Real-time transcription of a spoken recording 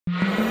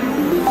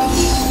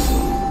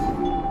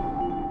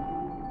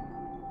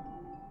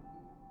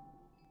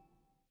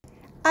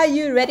Are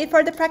you ready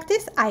for the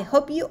practice? I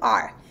hope you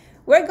are.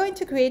 We're going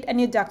to create a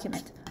new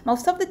document.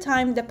 Most of the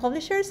time, the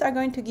publishers are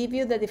going to give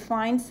you the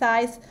defined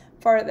size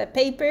for the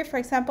paper, for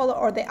example,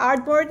 or the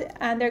artboard,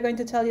 and they're going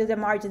to tell you the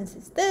margins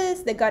is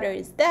this, the gutter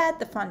is that,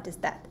 the font is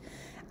that.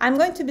 I'm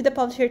going to be the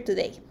publisher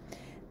today.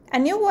 A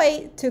new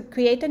way to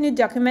create a new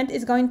document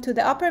is going to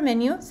the upper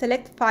menu,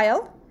 select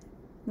File,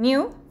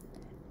 New,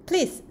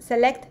 please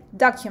select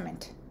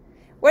Document.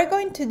 We're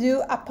going to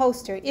do a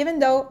poster, even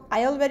though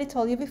I already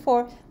told you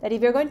before that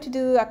if you're going to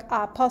do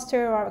a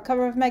poster or a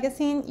cover of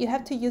magazine, you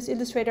have to use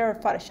Illustrator or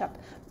Photoshop.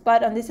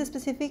 But on this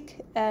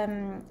specific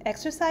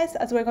exercise,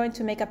 as we're going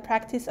to make a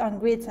practice on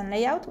grids and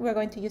layout, we're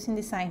going to use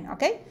InDesign,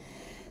 okay?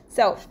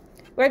 So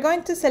we're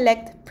going to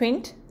select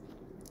Print.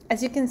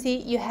 As you can see,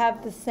 you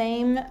have the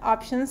same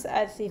options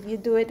as if you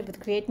do it with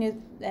Create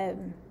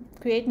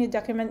New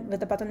Document with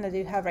the button that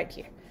you have right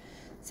here.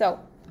 So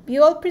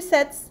view all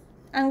presets,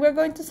 and we're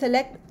going to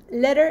select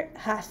letter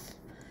half.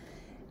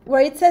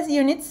 Where it says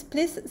units,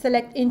 please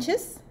select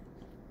inches.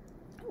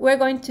 We're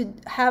going to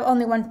have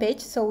only one page,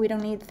 so we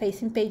don't need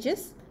facing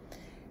pages.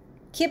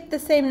 Keep the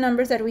same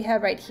numbers that we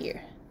have right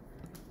here.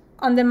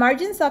 On the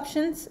margins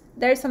options,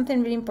 there's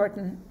something really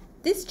important.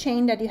 This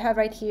chain that you have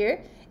right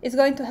here is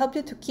going to help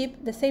you to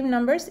keep the same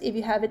numbers if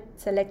you have it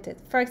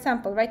selected. For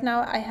example, right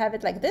now I have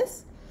it like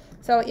this.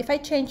 So if I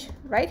change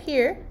right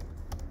here,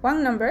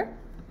 one number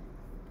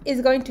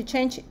is going to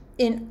change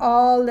in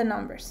all the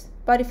numbers.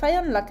 But if I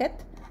unlock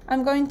it,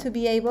 I'm going to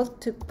be able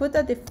to put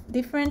a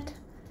different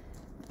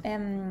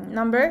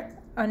number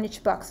on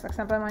each box. For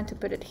example, I'm going to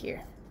put it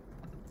here.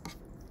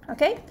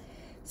 Okay,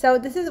 so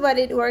this is what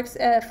it works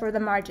for the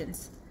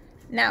margins.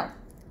 Now,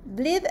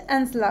 bleed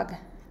and slug.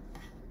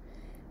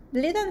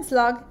 Bleed and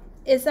slug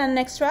is an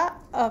extra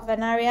of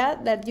an area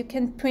that you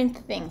can print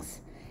things.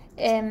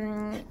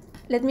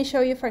 Let me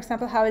show you, for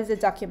example, how is the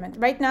document.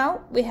 Right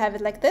now, we have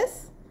it like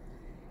this.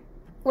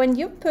 When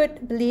you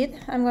put bleed,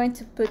 I'm going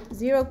to put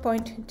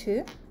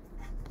 0.2.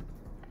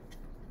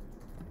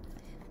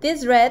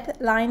 This red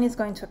line is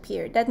going to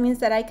appear. That means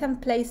that I can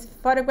place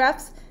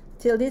photographs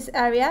till this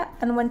area,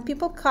 and when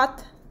people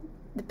cut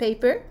the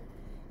paper,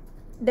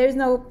 there's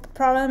no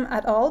problem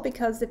at all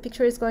because the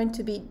picture is going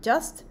to be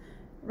just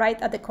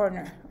right at the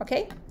corner,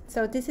 okay?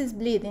 So this is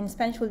bleed. In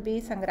Spanish would be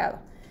sangrado.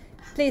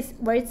 Please,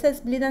 where it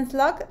says bleed and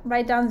slug,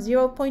 write down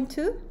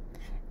 0.2,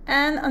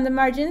 and on the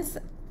margins,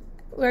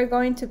 we're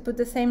going to put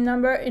the same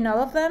number in all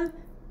of them.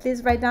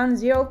 Please write down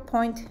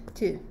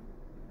 0.2.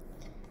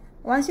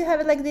 Once you have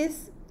it like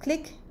this,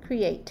 click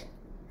Create.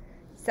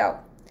 So,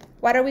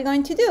 what are we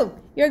going to do?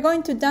 You're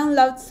going to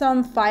download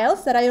some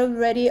files that I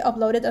already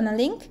uploaded on a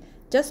link.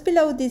 Just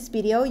below this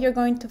video, you're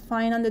going to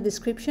find on the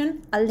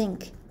description a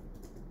link.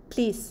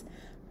 Please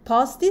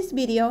pause this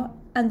video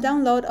and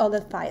download all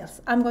the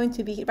files. I'm going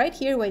to be right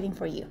here waiting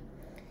for you.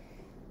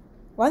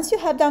 Once you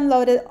have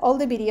downloaded all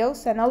the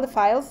videos and all the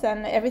files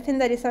and everything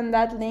that is on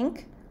that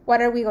link,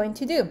 what are we going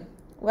to do?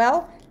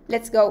 Well,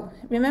 let's go.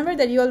 Remember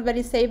that you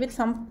already saved it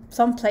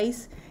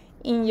someplace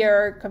in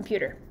your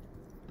computer.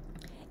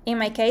 In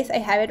my case, I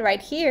have it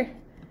right here.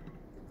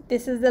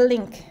 This is the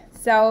link.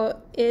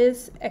 So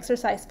is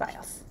exercise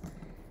files.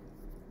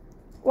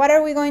 What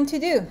are we going to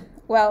do?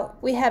 Well,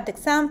 we have the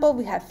example,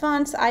 we have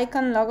fonts,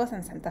 icon, logos,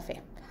 and Santa Fe.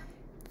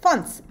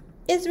 Fonts.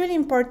 It's really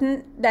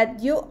important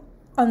that you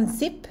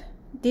unzip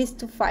these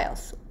two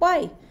files.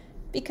 Why?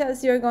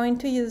 Because you're going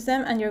to use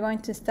them and you're going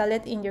to install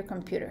it in your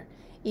computer.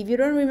 If you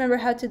don't remember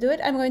how to do it,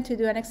 I'm going to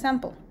do an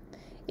example.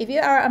 If you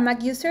are a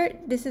Mac user,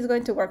 this is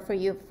going to work for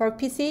you. For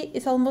PC,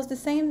 it's almost the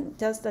same,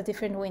 just a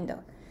different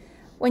window.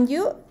 When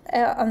you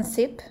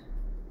unzip,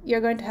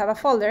 you're going to have a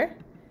folder.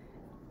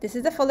 This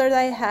is the folder that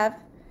I have.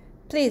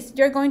 Please,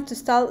 you're going to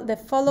install the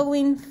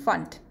following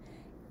font.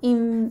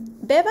 In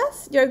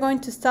Bebas, you're going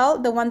to install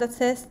the one that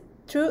says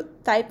True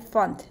Type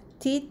Font,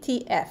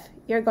 TTF.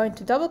 You're going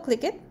to double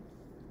click it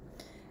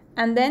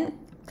and then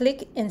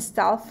click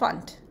Install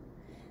Font.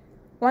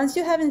 Once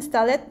you have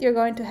installed it, you're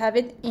going to have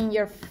it in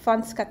your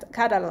fonts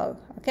catalog,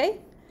 okay?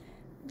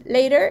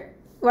 Later,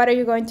 what are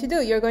you going to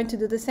do? You're going to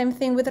do the same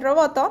thing with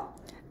Roboto.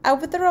 And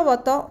with the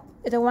Roboto,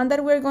 the one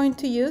that we're going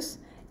to use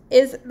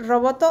is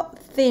Roboto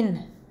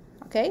Thin,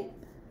 okay?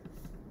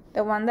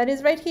 The one that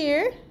is right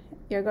here,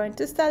 you're going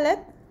to install it,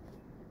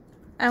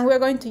 and we're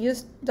going to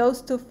use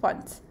those two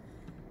fonts.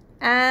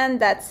 And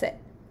that's it.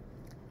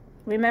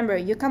 Remember,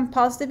 you can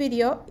pause the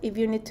video if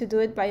you need to do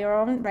it by your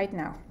own right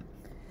now.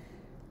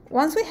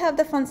 Once we have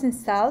the fonts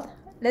installed,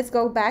 let's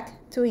go back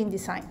to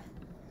InDesign.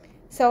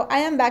 So I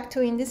am back to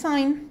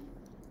InDesign.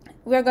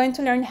 We're going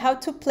to learn how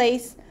to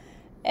place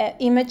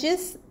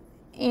images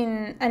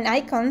and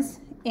icons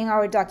in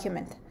our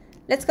document.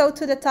 Let's go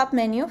to the top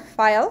menu,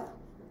 File,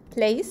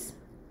 Place.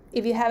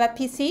 If you have a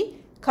PC,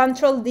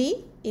 Control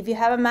D. If you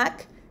have a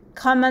Mac,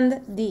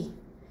 Command D.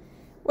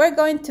 We're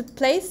going to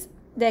place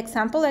the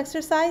example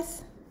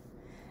exercise,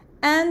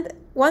 and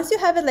once you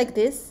have it like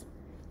this,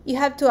 you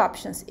have two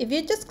options. If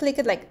you just click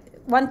it like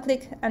one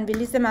click and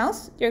release the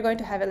mouse, you're going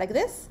to have it like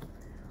this.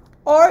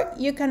 Or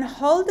you can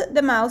hold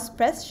the mouse,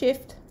 press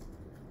Shift,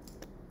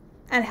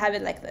 and have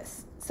it like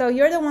this. So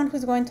you're the one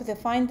who's going to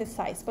define the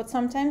size, but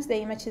sometimes the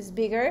image is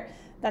bigger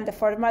than the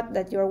format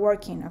that you're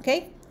working,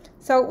 okay?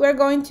 So we're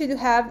going to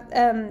have,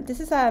 this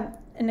is an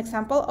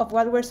example of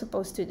what we're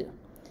supposed to do.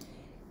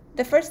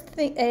 The first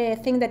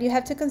thing that you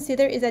have to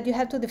consider is that you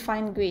have to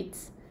define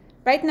grids.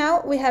 Right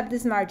now we have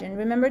this margin.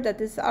 Remember that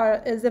this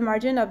is the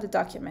margin of the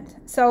document.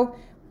 So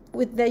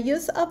with the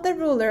use of the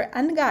ruler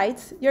and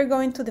guides, you're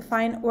going to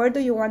define where do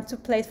you want to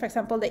place, for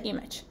example, the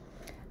image.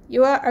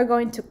 You are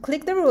going to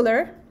click the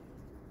ruler,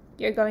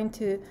 you're going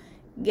to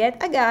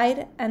get a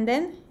guide, and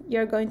then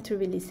you're going to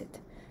release it.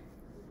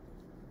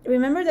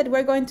 Remember that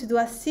we're going to do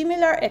a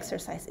similar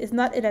exercise. It's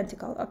not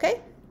identical,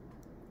 okay?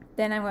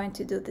 Then I'm going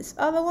to do this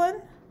other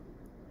one.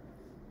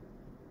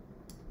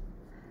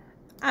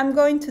 I'm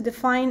going to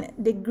define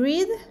the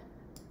grid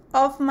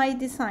of my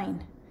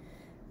design.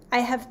 I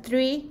have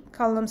 3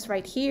 columns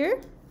right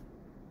here.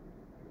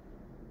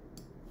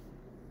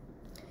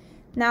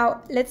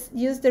 Now let's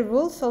use the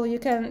ruler so you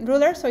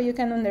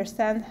can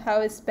understand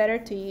how it's better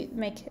to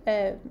make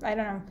I don't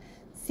know,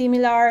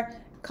 similar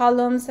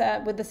columns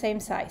with the same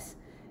size.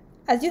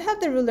 As you have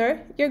the ruler,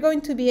 you're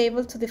going to be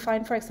able to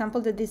define, for example,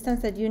 the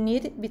distance that you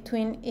need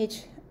between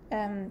each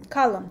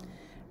column.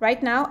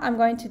 Right now, I'm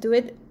going to do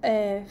it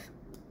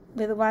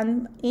with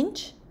 1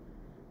 inch.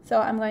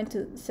 So I'm going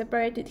to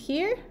separate it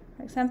here,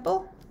 for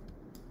example.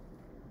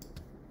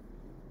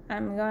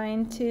 I'm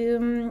going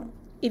to,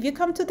 if you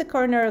come to the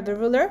corner of the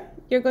ruler,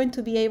 you're going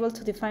to be able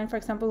to define, for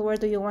example, where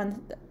do you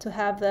want to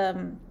have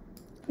the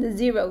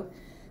 0.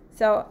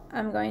 So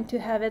I'm going to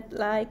have it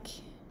like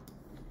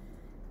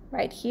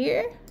right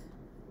here.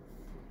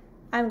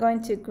 I'm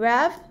going to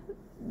grab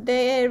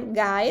the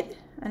guide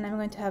and I'm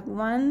going to have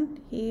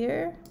 1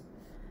 here.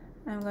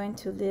 I'm going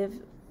to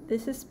leave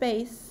this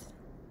space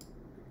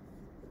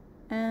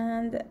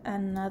and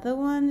another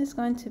one is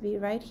going to be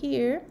right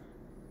here.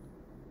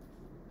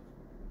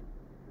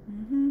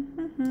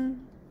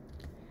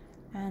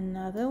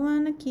 Another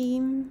one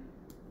again.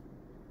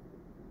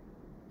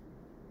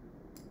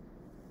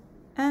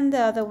 And the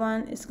other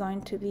one is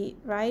going to be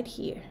right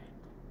here.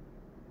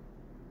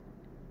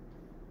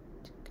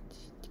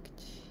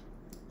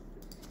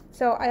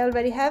 So I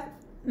already have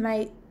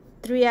my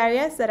 3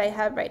 areas that I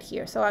have right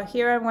here. So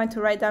here I'm going to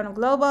write down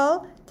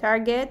global,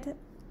 target,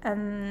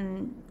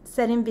 and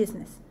setting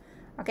business.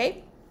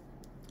 Okay?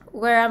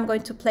 Where I'm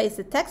going to place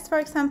the text, for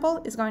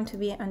example, is going to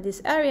be on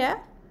this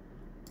area.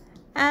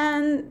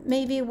 And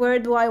maybe where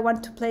do I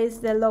want to place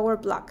the lower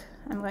block?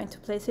 I'm going to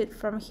place it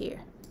from here.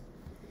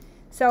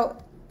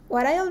 So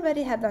what I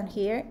already have done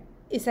here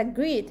is a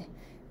grid.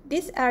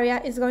 This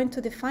area is going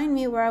to define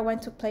me where I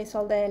want to place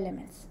all the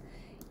elements.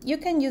 You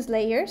can use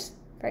layers,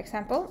 for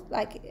example,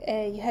 like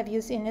you have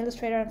used in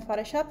Illustrator and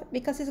Photoshop,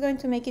 because it's going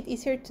to make it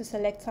easier to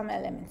select some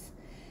elements.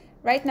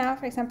 Right now,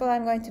 for example,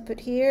 I'm going to put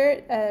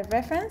here a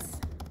reference,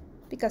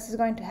 because it's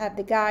going to have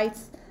the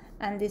guides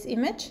and this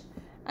image.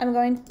 I'm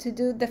going to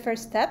do the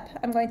first step.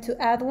 I'm going to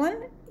add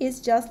one. It's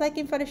just like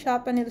in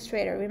Photoshop and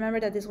Illustrator. Remember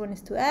that this one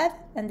is to add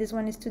and this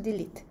one is to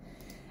delete.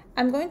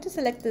 I'm going to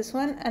select this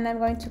one and I'm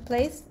going to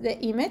place the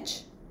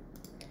image,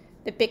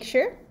 the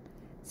picture.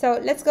 So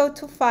let's go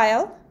to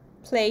File,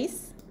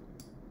 Place,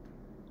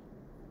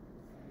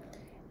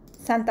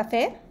 Santa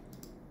Fe.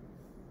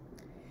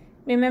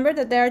 Remember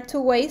that there are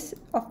 2 ways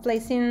of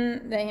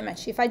placing the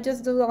image. If I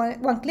just do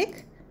one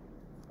click,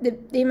 the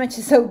image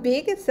is so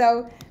big,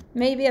 so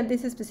maybe in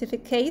this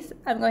specific case,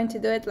 I'm going to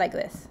do it like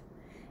this.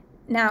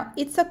 Now,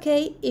 it's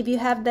okay if you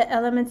have the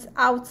elements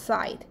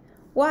outside.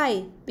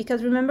 Why?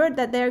 Because remember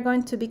that they're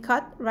going to be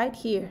cut right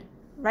here,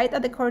 right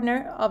at the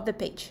corner of the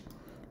page.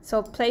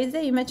 So place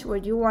the image where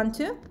you want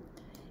to.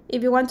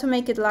 If you want to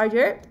make it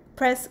larger,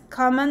 press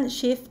Command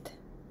Shift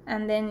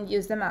and then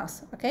use the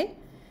mouse, okay?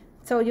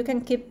 So you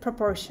can keep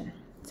proportion.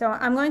 So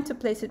I'm going to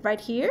place it right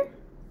here.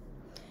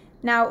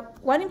 Now,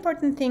 one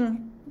important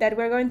thing that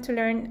we're going to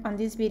learn on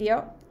this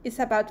video is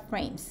about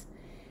frames.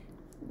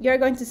 You're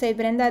going to say,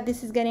 Brenda,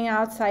 this is getting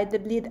outside the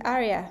bleed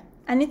area.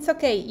 And it's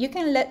okay. You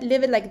can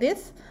leave it like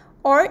this,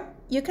 or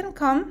you can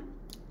come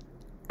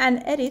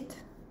and edit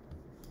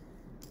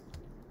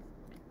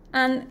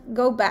and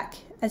go back.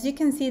 As you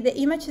can see, the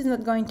image is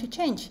not going to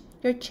change.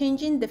 You're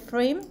changing the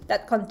frame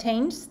that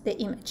contains the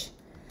image.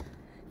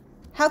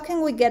 How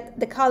can we get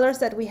the colors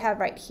that we have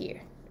right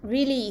here?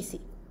 Really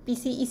easy.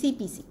 Easy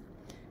peasy.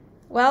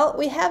 Well,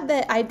 we have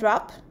the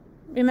eyedrop.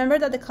 Remember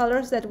that the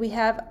colors that we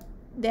have,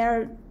 they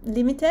are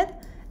limited.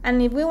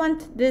 And if we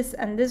want this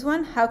and this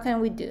one, how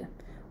can we do?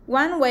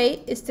 One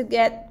way is to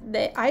get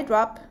the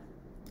eyedrop,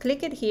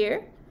 click it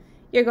here.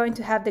 You're going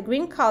to have the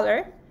green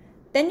color.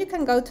 Then you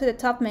can go to the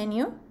top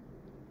menu,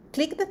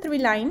 click the 3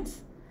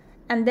 lines,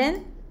 and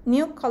then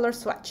new color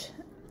swatch.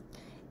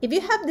 If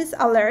you have this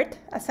alert,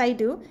 as I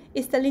do,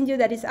 it's telling you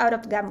that it's out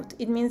of gamut.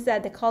 It means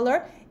that the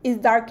color is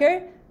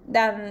darker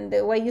than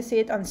the way you see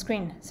it on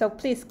screen. So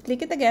please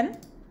click it again,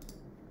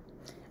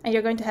 and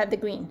you're going to have the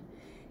green.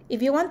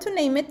 If you want to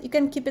name it, you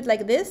can keep it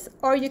like this,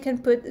 or you can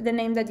put the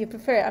name that you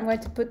prefer. I'm going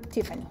to put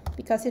Tiffany,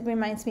 because it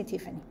reminds me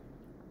Tiffany.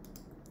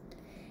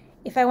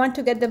 If I want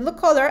to get the blue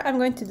color, I'm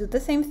going to do the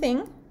same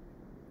thing.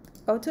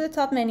 Go to the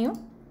top menu,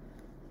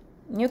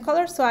 new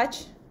color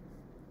swatch,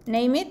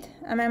 name it,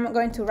 and I'm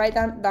going to write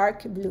down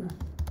dark blue.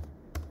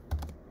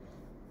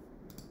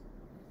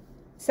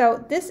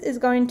 So this is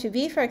going to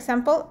be, for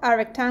example, a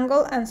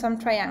rectangle and some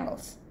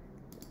triangles.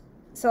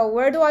 So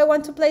where do I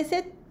want to place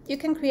it? You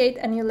can create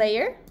a new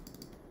layer.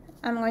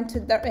 I'm going to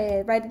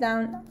write it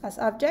down as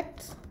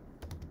objects.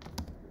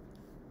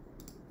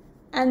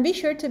 And be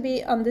sure to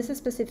be on this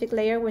specific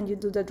layer when you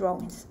do the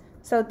drawings.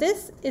 So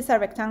this is a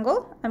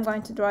rectangle. I'm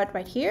going to draw it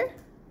right here.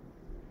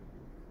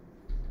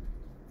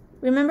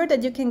 Remember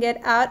that you can get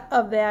out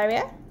of the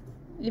area.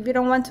 If you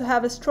don't want to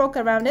have a stroke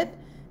around it,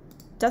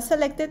 just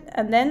select it,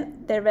 and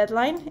then the red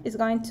line is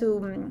going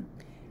to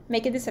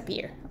make it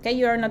disappear. Okay,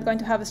 you are not going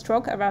to have a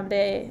stroke around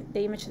the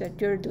image that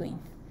you're doing.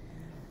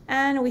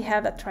 And we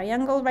have a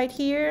triangle right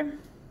here.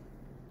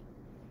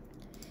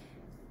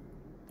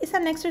 It's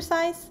an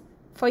exercise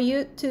for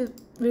you to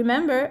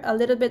remember a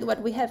little bit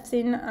what we have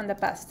seen in the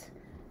past.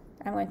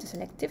 I'm going to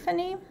select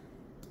Tiffany.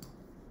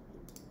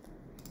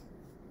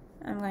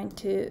 I'm going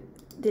to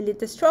delete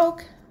the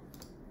stroke.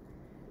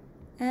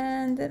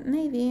 And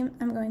maybe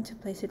I'm going to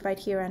place it right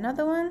here,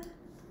 another one.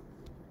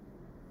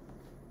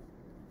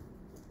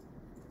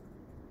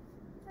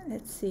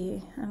 Let's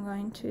see, I'm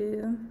going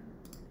to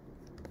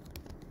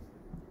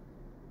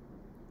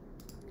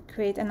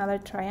create another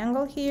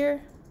triangle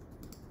here.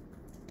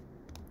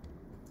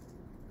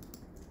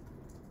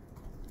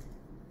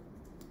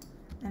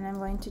 And I'm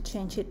going to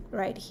change it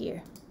right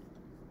here.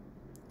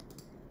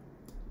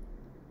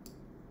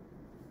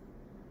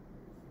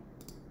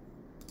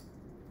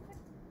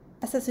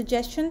 As a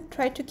suggestion,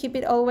 try to keep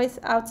it always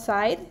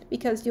outside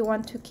because you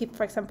want to keep,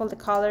 for example, the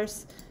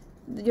colors.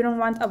 You don't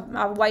want a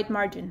white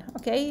margin.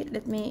 Okay,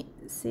 let me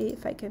see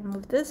if I can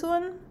move this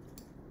one.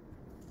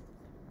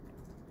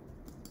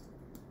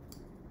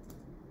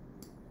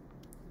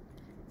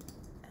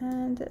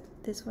 And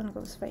this one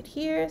goes right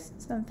here.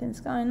 Something's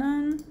going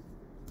on.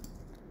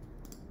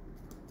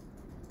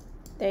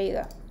 There you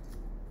go.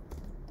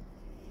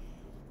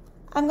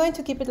 I'm going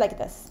to keep it like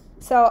this.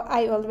 So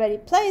I already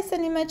placed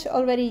an image,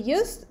 already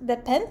used the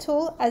pen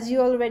tool as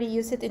you already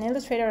use it in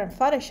Illustrator and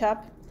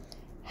Photoshop.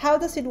 How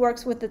does it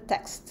work with the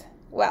text?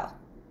 Well,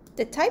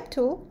 the type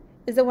tool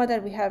is the one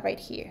that we have right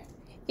here.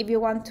 If you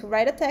want to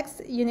write a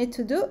text, you need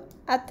to do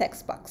a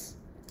text box.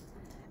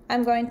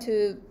 I'm going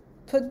to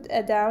put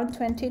down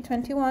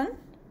 2021.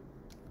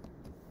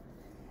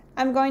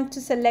 I'm going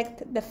to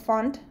select the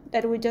font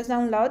that we just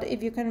downloaded,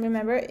 if you can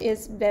remember,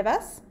 is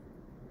Bebas.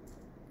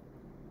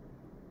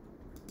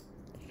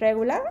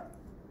 Regular.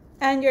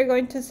 And you're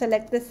going to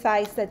select the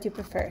size that you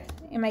prefer.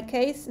 In my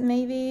case,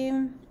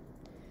 maybe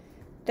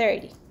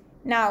 30.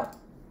 Now,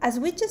 as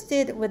we just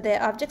did with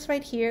the objects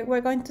right here,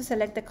 we're going to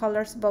select the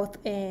colors both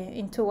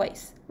in two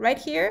ways, right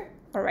here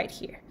or right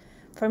here.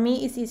 For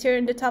me, it's easier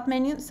in the top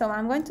menu, so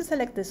I'm going to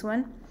select this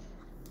one.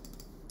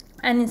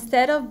 And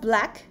instead of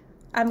black,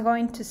 I'm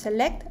going to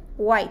select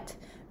white.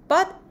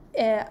 But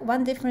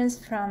one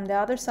difference from the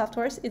other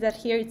softwares is that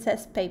here it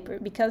says paper,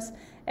 because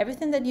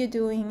everything that you're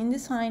doing in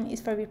InDesign is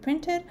for be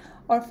printed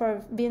or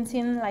for being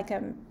seen like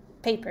a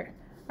paper.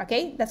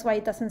 Okay, that's why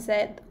it doesn't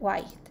say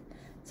white.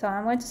 So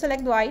I'm going to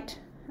select white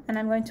and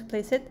I'm going to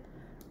place it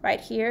right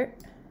here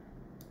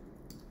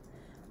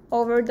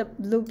over the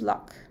blue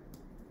block.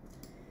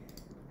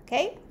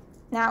 Okay,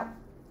 now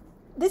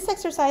this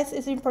exercise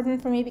is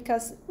important for me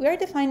because we are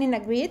defining a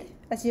grid,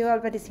 as you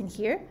already seen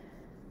here,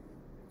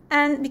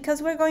 and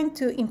because we're going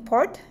to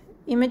import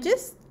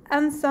images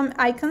and some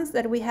icons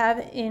that we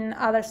have in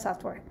other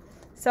software.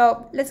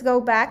 So let's go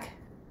back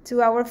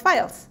to our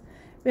files.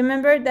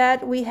 Remember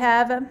that we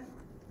have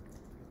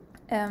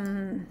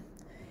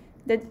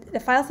the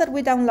files that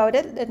we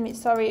downloaded.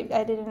 Sorry,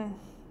 I didn't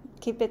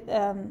keep it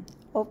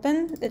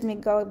open. Let me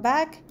go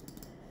back.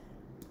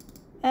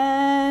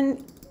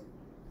 And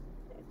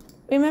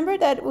remember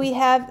that we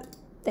have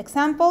the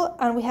example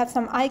and we have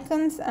some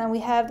icons and we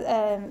have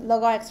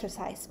logo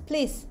exercise.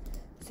 Please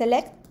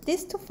select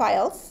these two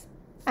files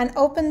and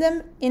open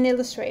them in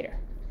Illustrator.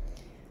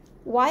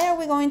 Why are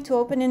we going to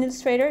open in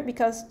Illustrator?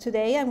 Because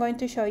today I'm going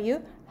to show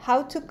you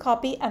how to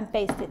copy and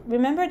paste it.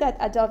 Remember that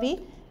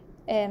Adobe,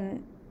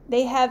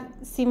 they have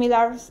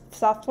similar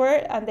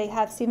software and they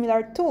have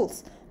similar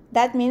tools.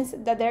 That means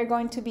that they're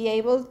going to be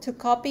able to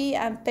copy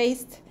and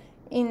paste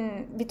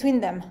in between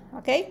them,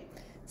 okay?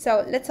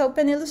 So let's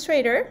open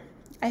Illustrator.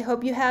 I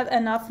hope you have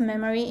enough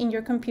memory in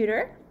your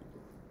computer.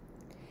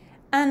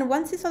 And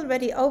once it's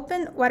already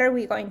open, what are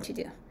we going to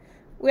do?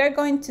 We are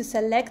going to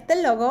select the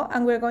logo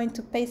and we're going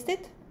to paste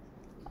it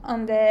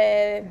on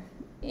the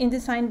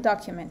InDesign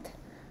document.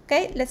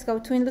 Okay, let's go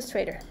to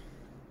Illustrator.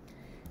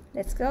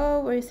 Let's go,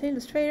 where is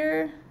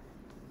Illustrator?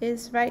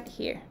 It's right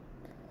here.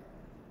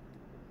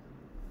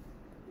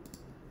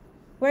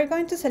 We're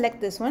going to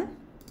select this one.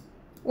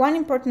 One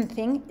important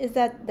thing is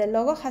that the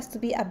logo has to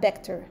be a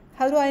vector.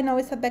 How do I know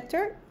it's a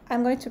vector?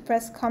 I'm going to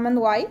press Command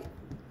Y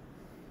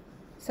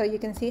so you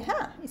can see,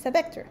 it's a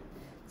vector.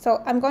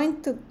 So I'm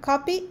going to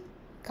copy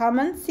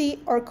Command C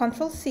or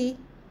Control C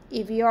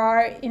if you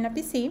are in a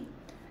PC,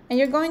 and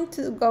you're going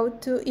to go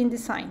to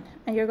InDesign,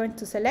 and you're going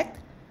to select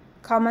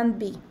Command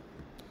B.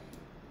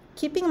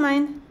 Keep in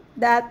mind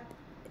that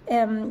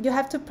you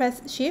have to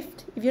press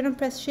Shift. If you don't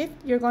press Shift,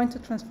 you're going to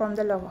transform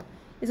the logo.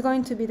 It's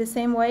going to be the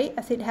same way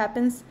as it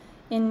happens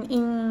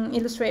in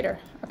Illustrator,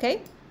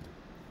 okay?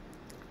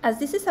 As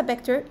this is a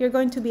vector, you're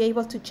going to be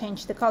able to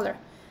change the color.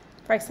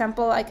 For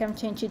example, I can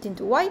change it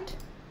into white.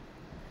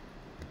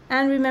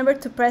 And remember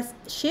to press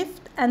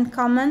Shift and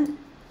Command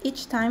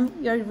each time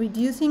you're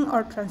reducing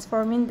or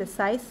transforming the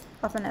size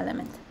of an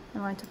element.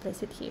 I'm going to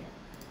place it here.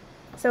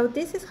 So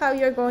this is how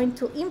you're going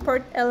to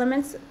import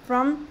elements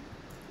from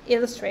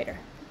Illustrator.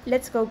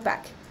 Let's go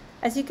back.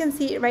 As you can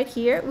see right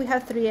here, we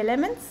have 3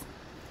 elements.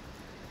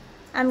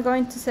 I'm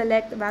going to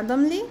select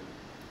randomly.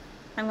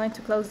 I'm going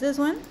to close this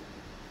one.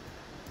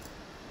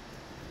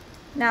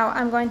 Now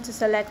I'm going to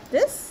select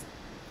this.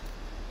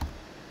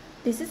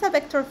 This is a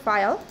vector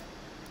file.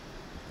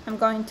 I'm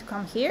going to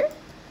come here.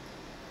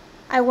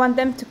 I want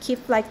them to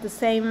keep like the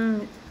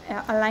same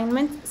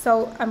alignment,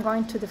 so I'm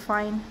going to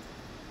define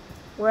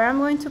where I'm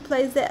going to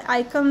place the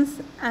icons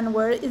and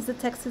where is the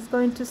text is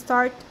going to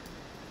start.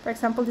 For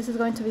example, this is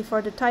going to be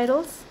for the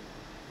titles,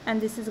 and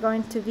this is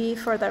going to be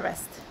for the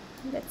rest.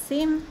 Let's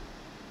see.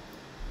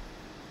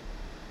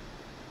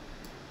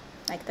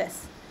 Like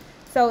this.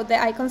 So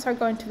the icons are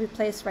going to be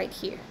placed right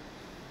here.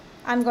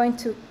 I'm going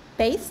to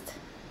paste.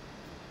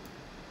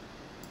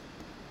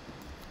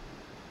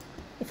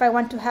 If I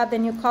want to have the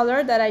new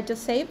color that I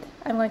just saved,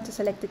 I'm going to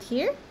select it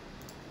here.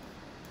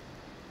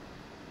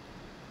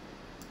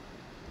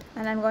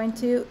 And I'm going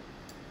to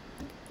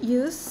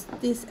use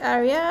this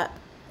area,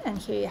 and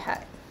here you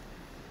have it.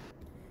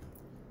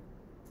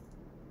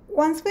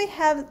 Once we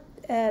have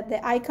the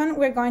icon,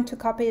 we're going to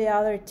copy the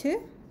other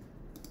 2.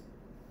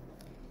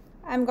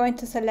 I'm going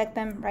to select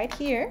them right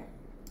here.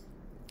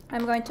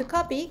 I'm going to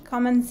copy,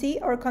 Command C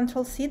or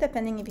Control C,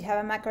 depending if you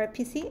have a Mac or a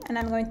PC, and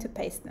I'm going to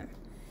paste them.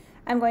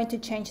 I'm going to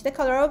change the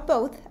color of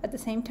both at the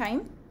same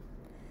time,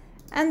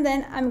 and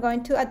then I'm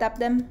going to adapt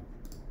them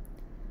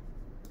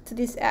to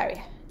this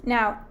area.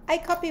 Now, I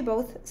copy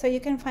both, so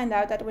you can find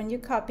out that when you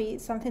copy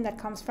something that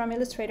comes from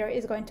Illustrator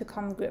is going to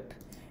come group.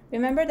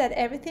 Remember that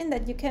everything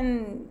that you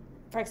can,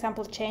 for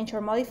example, change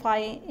or modify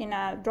in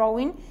a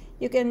drawing,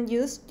 you can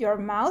use your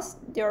mouse,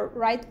 your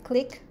right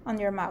click on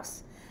your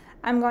mouse.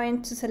 I'm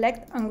going to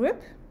select Ungroup,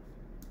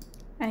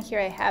 and here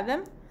I have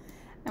them.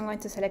 I'm going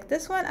to select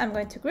this one, I'm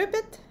going to group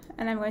it,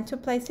 and I'm going to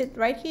place it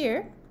right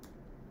here.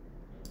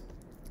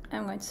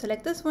 I'm going to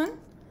select this one,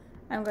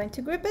 I'm going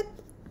to group it,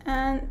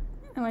 and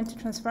I'm going to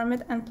transform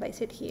it and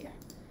place it here.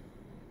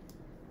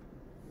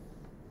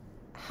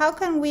 How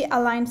can we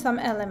align some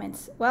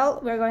elements? Well,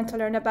 we're going to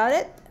learn about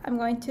it. I'm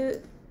going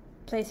to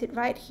place it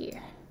right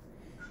here.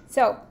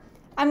 So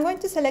I'm going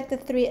to select the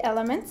 3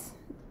 elements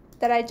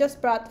that I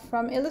just brought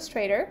from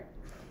Illustrator,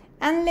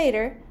 and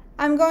later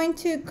I'm going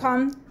to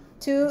come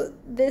to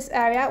this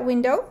area,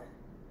 window.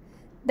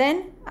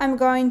 Then I'm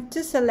going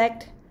to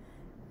select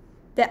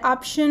the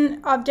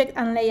option Object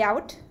and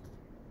Layout,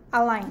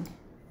 Align.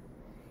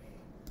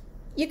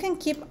 You can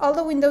keep all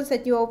the windows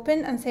that you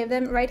open and save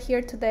them right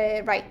here to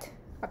the right,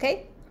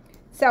 okay?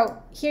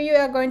 So here you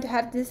are going to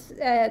have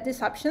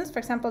these options. For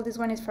example, this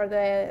one is for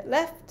the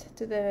left,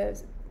 to the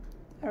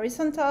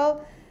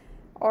horizontal,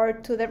 or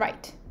to the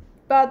right.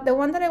 But the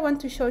one that I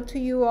want to show to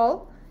you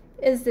all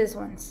is this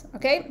ones,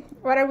 okay?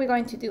 What are we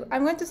going to do?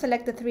 I'm going to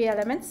select the 3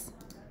 elements,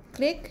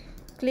 click,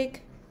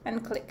 click,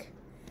 and click.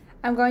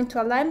 I'm going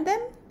to align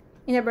them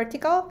in a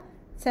vertical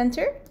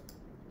center.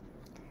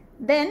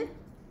 Then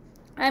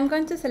I'm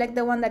going to select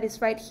the one that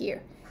is right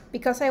here,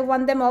 because I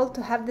want them all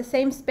to have the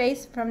same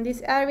space from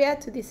this area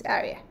to this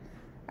area,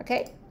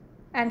 okay?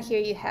 And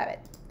here you have it.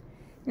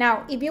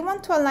 Now, if you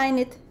want to align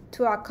it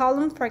to a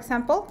column, for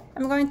example,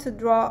 I'm going to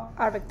draw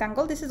a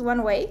rectangle. This is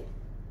one way.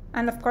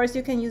 And of course,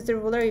 you can use the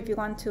ruler if you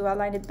want to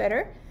align it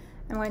better.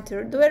 I'm going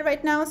to do it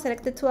right now,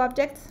 select the 2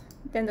 objects,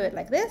 then do it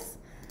like this.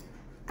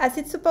 As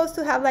it's supposed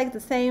to have like the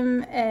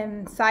same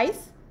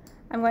size,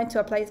 I'm going to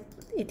apply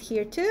it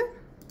here too.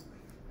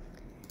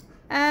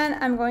 And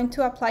I'm going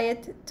to apply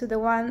it to the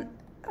one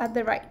at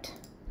the right.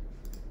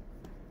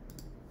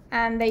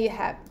 And there you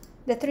have.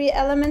 The 3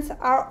 elements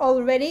are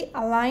already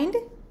aligned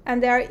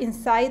and they are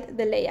inside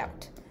the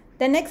layout.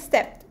 The next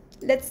step,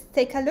 let's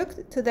take a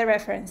look to the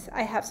reference.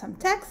 I have some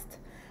text,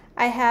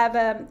 I have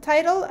a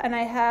title, and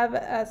I have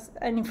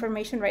an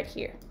information right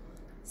here.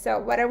 So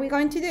what are we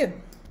going to do?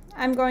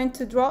 I'm going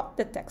to draw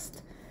the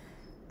text.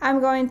 I'm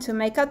going to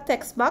make a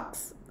text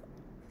box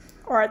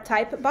or a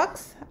type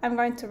box. I'm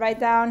going to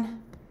write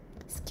down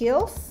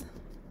skills.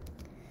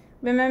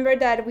 Remember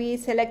that we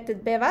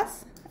selected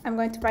Bebas. I'm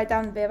going to write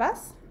down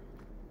Bebas.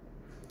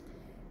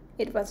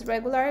 It was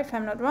regular if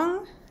I'm not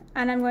wrong.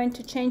 And I'm going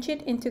to change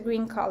it into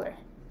green color.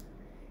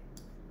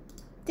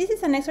 This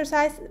is an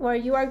exercise where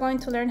you are going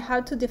to learn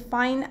how to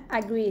define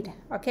a grid,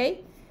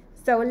 okay?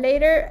 So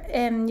later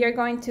you're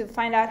going to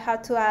find out how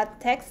to add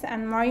text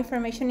and more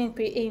information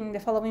in the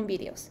following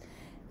videos.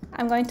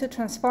 I'm going to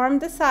transform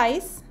the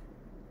size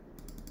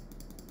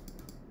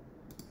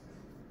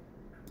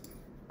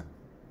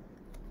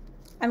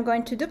I'm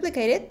going to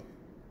duplicate it,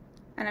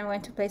 and I'm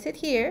going to place it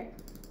here.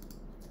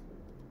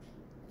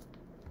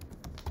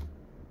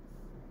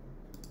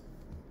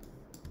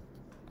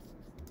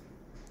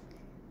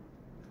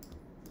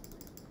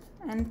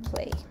 And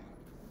play.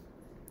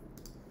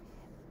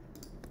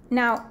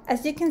 Now,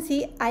 as you can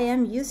see, I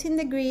am using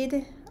the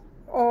grid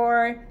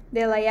or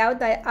the layout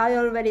that I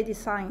already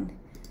designed.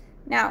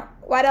 Now,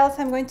 what else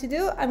I'm going to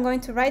do? I'm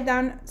going to write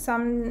down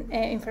some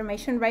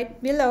information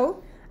right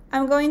below.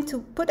 I'm going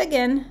to put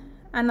again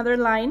another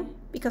line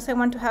because I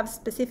want to have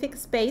specific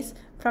space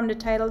from the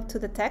title to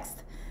the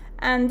text.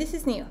 And this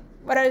is new.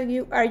 What are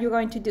you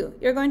going to do?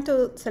 You're going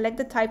to select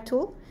the type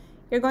tool.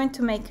 You're going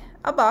to make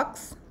a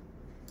box.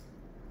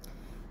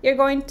 You're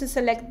going to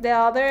select the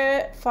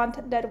other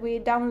font that we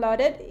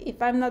downloaded.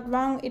 If I'm not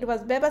wrong, it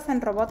was Bebas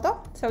and Roboto,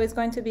 so it's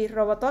going to be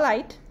Roboto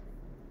Light.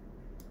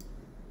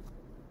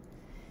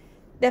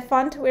 The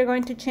font, we're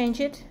going to change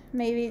it,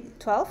 maybe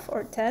 12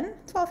 or 10.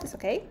 12 is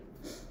okay.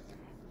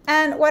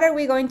 And what are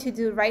we going to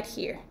do right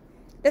here?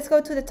 Let's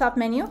go to the top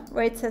menu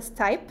where it says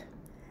Type.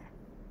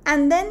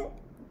 And then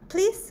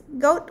please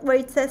go where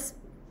it says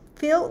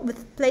Fill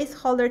with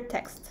Placeholder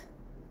Text.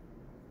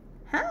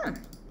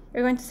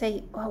 You're going to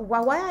say, oh,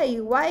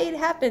 why it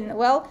happened?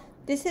 Well,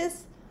 this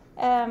is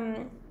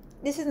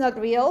not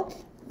real.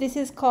 This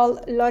is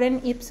called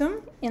lorem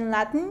ipsum in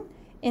Latin.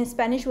 In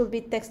Spanish will be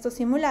texto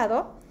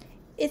simulado.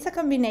 It's a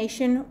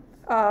combination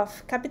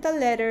of capital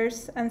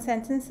letters and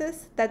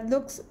sentences that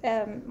looks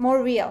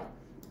more real.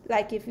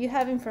 Like if you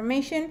have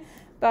information,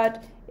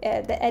 but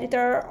the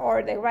editor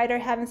or the writer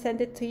haven't sent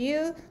it to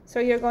you, so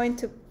you're going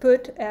to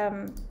put,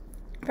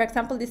 for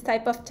example, this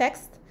type of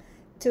text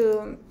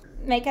to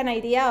make an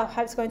idea of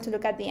how it's going to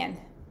look at the end,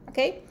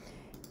 okay?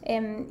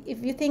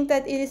 If you think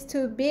that it is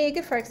too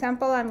big, for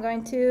example, I'm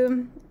going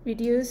to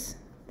reduce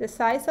the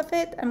size of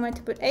it. I'm going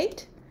to put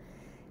 8.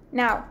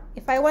 Now,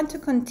 if I want to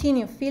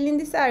continue filling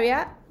this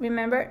area,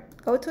 remember,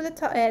 go to the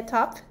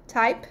top,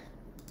 type,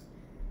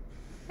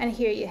 and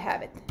here you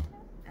have it.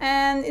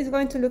 And it's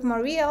going to look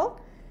more real.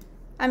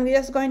 I'm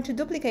just going to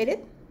duplicate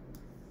it.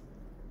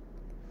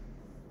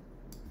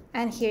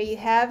 And here you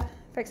have,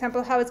 for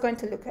example, how it's going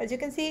to look. As you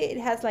can see, it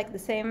has like the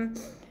same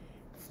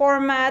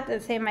format, the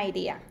same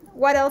idea.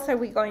 What else are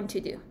we going to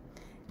do?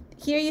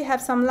 Here you have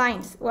some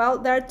lines. Well,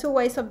 there are 2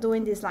 ways of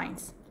doing these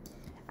lines.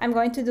 I'm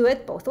going to do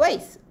it both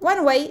ways.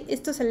 One way is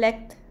to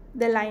select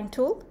the line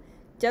tool,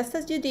 just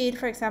as you did,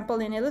 for example,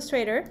 in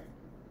Illustrator,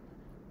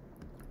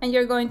 and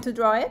you're going to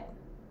draw it.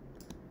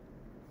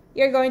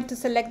 You're going to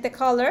select the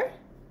color.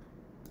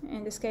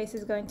 In this case,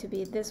 it's going to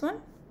be this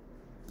one.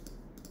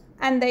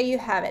 And there you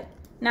have it.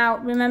 Now,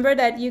 remember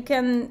that you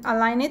can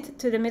align it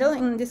to the middle.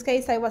 In this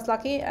case, I was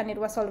lucky and it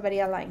was already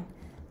aligned.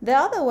 The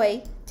other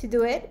way to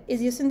do it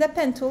is using the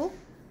pen tool,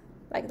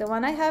 like the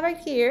one I have right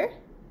here.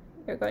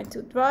 You're going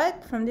to draw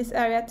it from this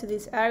area to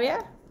this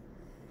area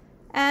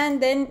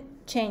and then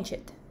change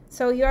it.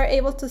 So you are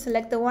able to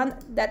select the one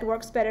that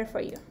works better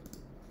for you.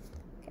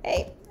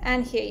 Okay,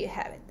 and here you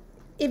have it.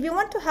 If you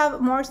want to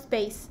have more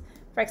space,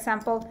 for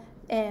example,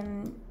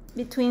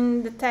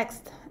 between the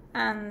text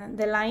and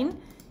the line,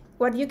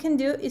 what you can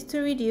do is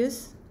to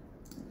reduce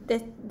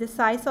the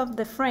size of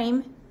the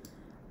frame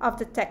of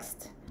the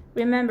text.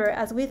 Remember,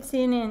 as we've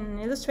seen in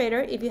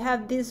Illustrator, if you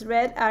have this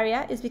red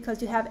area, it's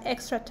because you have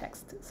extra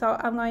text. So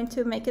I'm going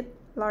to make it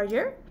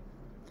larger,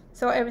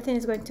 so everything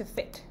is going to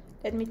fit.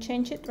 Let me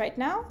change it right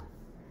now.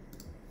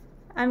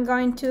 I'm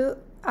going to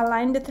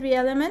align the 3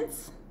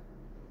 elements.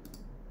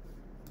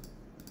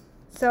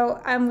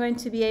 So I'm going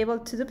to be able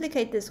to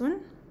duplicate this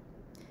one.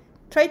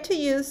 Try to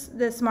use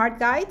the smart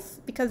guides,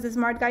 because the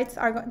smart guides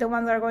are the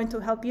ones that are going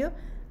to help you.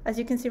 As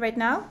you can see right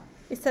now,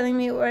 it's telling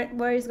me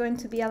where it's going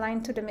to be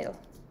aligned to the middle.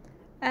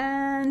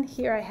 And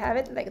here I have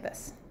it like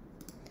this.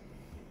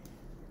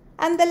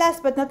 And the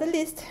last but not the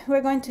least,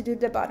 we're going to do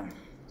the bottom.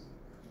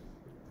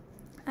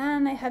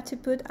 And I have to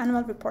put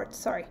annual report,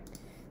 sorry.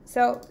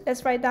 So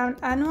let's write down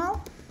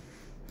annual.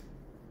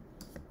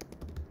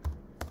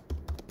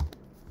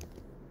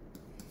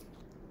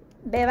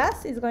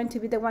 Bebas is going to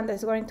be the one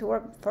that's going to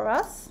work for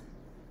us.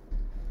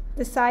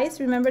 The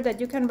size, remember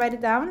that you can write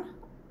it down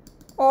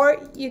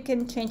or you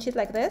can change it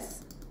like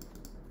this.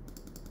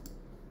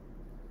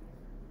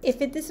 If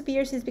it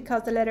disappears, it's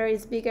because the letter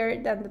is bigger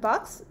than the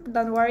box.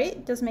 Don't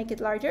worry, just make it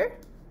larger,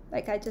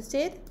 like I just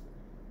did.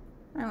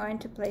 I'm going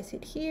to place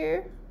it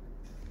here.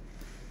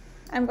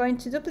 I'm going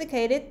to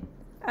duplicate it.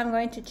 I'm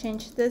going to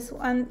change this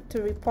one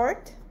to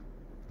report.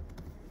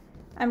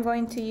 I'm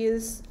going to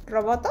use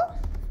Roboto.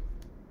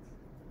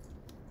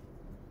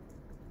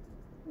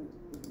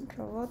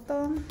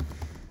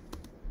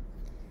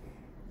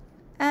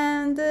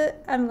 And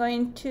I'm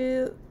going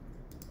to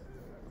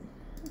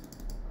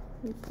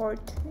report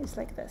is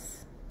like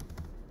this.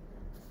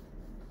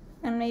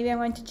 And maybe I'm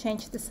going to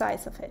change the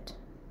size of it.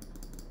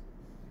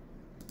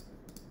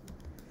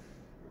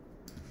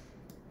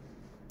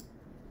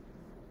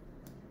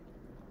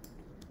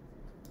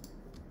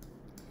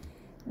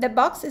 The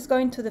box is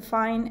going to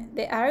define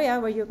the area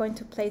where you're going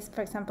to place,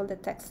 for example, the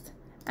text.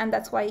 And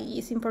that's why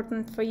it's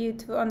important for you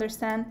to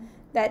understand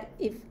that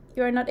if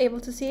you are not able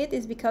to see it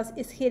is because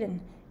it's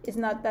hidden. It's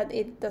not that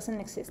it doesn't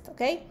exist,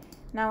 okay?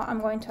 Now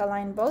I'm going to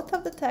align both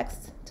of the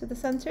text to the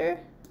center.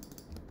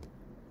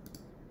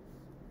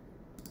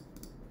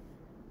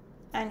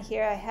 And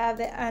here I have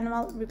the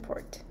annual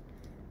report.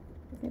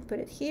 Let me put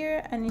it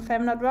here, and if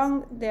I'm not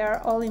wrong, they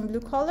are all in blue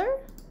color.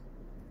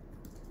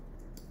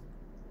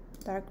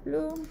 Dark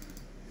blue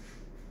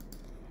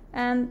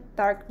and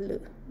dark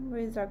blue.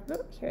 Where is dark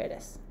blue? Here it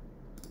is.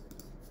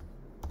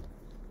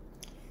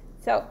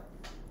 So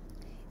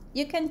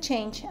you can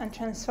change and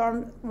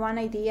transform one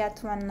idea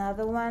to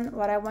another one.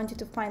 What I want you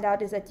to find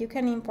out is that you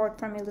can import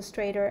from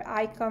Illustrator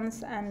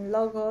icons and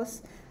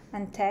logos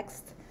and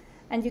text,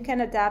 and you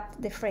can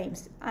adapt the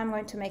frames. I'm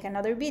going to make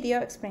another video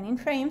explaining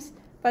frames,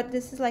 but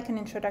this is like an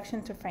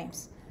introduction to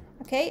frames.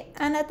 Okay,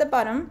 and at the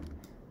bottom,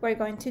 we're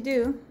going to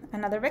do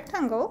another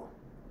rectangle.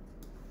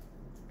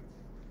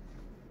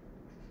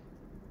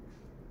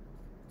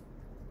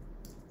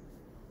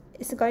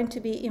 It's going to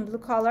be in blue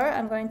color.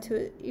 I'm going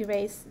to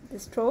erase the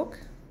stroke.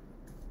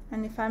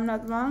 And if I'm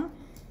not wrong,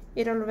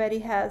 it already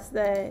has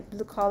the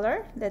blue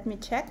color. Let me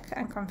check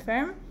and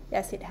confirm.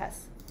 Yes, it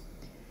has.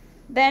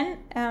 Then,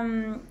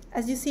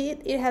 as you see,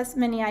 it has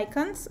many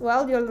icons.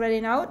 Well, you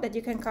already know that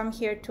you can come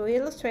here to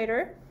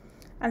Illustrator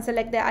and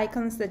select the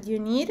icons that you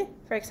need.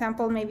 For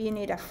example, maybe you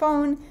need a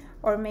phone,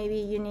 or maybe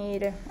you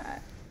need,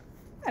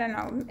 I don't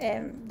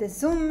know, the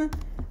zoom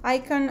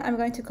icon. I'm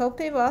going to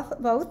copy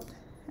both,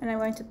 and I'm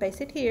going to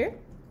paste it here.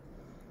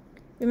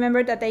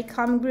 Remember that they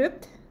come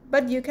grouped,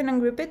 but you can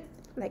ungroup it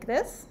like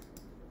this.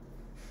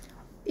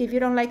 If you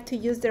don't like to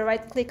use the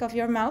right click of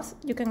your mouse,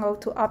 you can go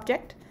to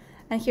Object,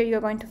 and here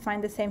you're going to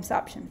find the same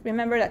option.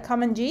 Remember that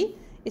Command G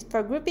is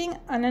for grouping,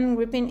 and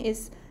ungrouping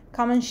is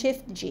Command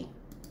Shift G.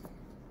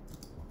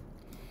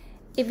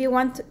 If you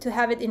want to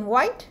have it in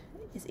white,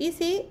 it's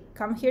easy.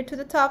 Come here to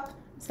the top,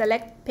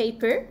 select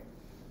Paper.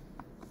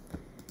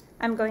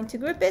 I'm going to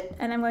group it,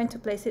 and I'm going to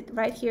place it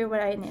right here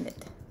where I need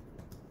it.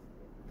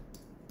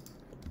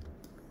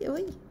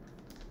 Ooh.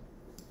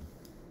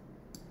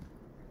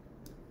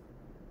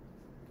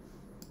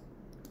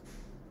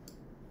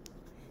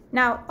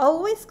 Now,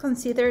 always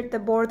consider the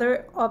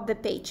border of the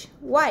page.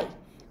 Why?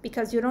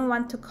 Because you don't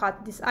want to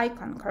cut this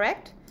icon,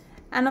 correct?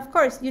 And of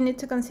course, you need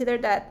to consider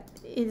that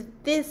if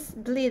this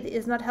bleed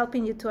is not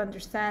helping you to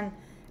understand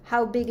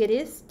how big it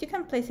is, you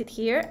can place it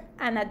here,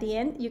 and at the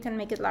end, you can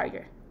make it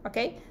larger,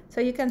 okay?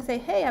 So you can say,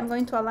 hey, I'm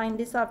going to align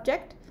this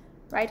object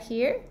right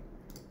here,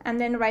 and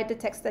then write the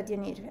text that you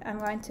need. I'm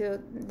going to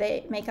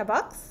make a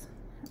box,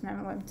 and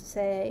I'm going to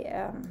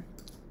say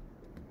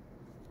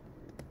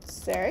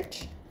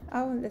search.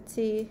 Oh, let's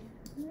see,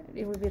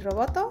 it will be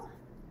Roboto.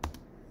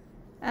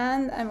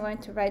 And I'm going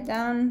to write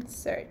down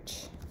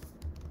search.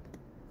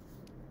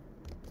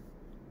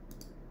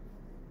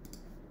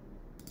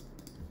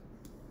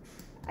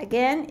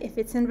 Again, if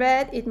it's in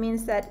red, it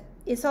means that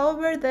it's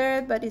over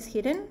there, but it's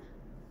hidden.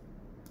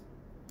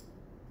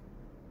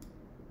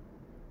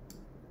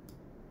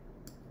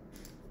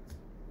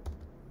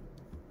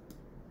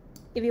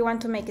 If you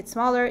want to make it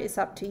smaller, it's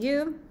up to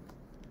you.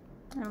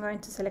 I'm going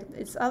to select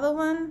this other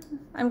one.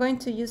 I'm going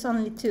to use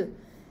only 2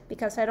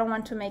 because I don't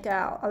want to make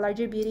a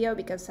larger video,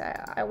 because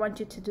I want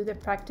you to do the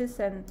practice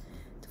and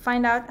to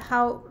find out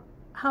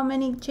how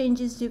many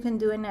changes you can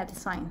do in a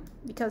design,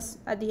 because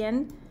at the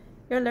end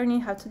you're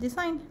learning how to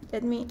design.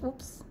 Let me,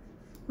 oops,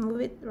 move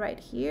it right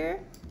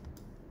here.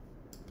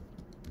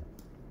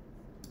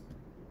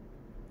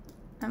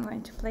 I'm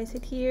going to place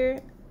it here.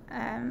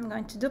 I'm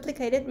going to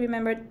duplicate it.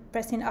 Remember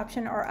pressing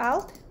Option or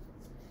Alt.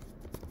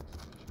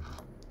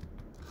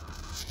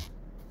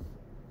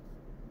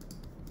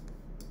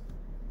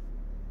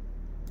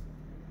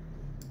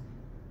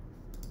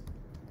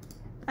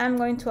 I'm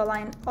going to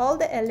align all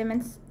the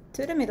elements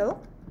to the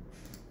middle.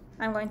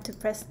 I'm going to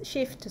press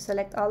Shift to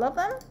select all of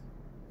them.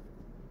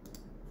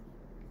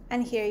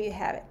 And here you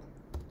have it.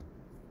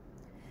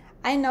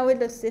 I know it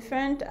looks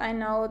different. I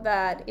know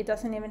that it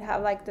doesn't even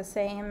have like the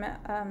same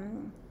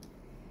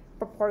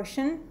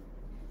proportion,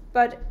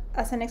 but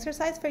as an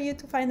exercise for you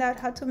to find out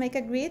how to make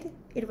a grid,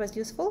 it was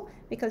useful,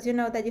 because you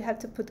know that you have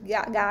to put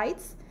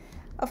guides.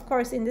 Of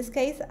course, in this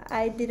case,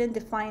 I didn't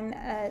define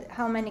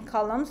how many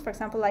columns. For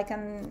example, I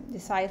can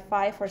decide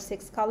 5 or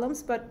 6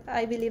 columns, but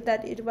I believe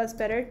that it was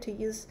better to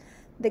use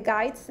the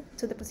guides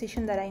to the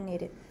position that I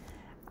needed.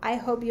 I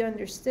hope you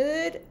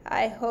understood.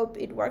 I hope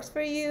it works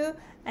for you.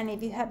 And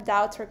if you have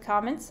doubts or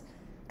comments,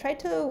 try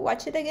to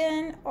watch it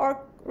again,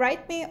 or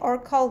write me or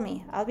call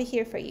me. I'll be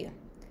here for you.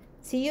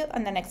 See you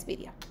on the next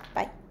video.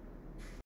 Bye.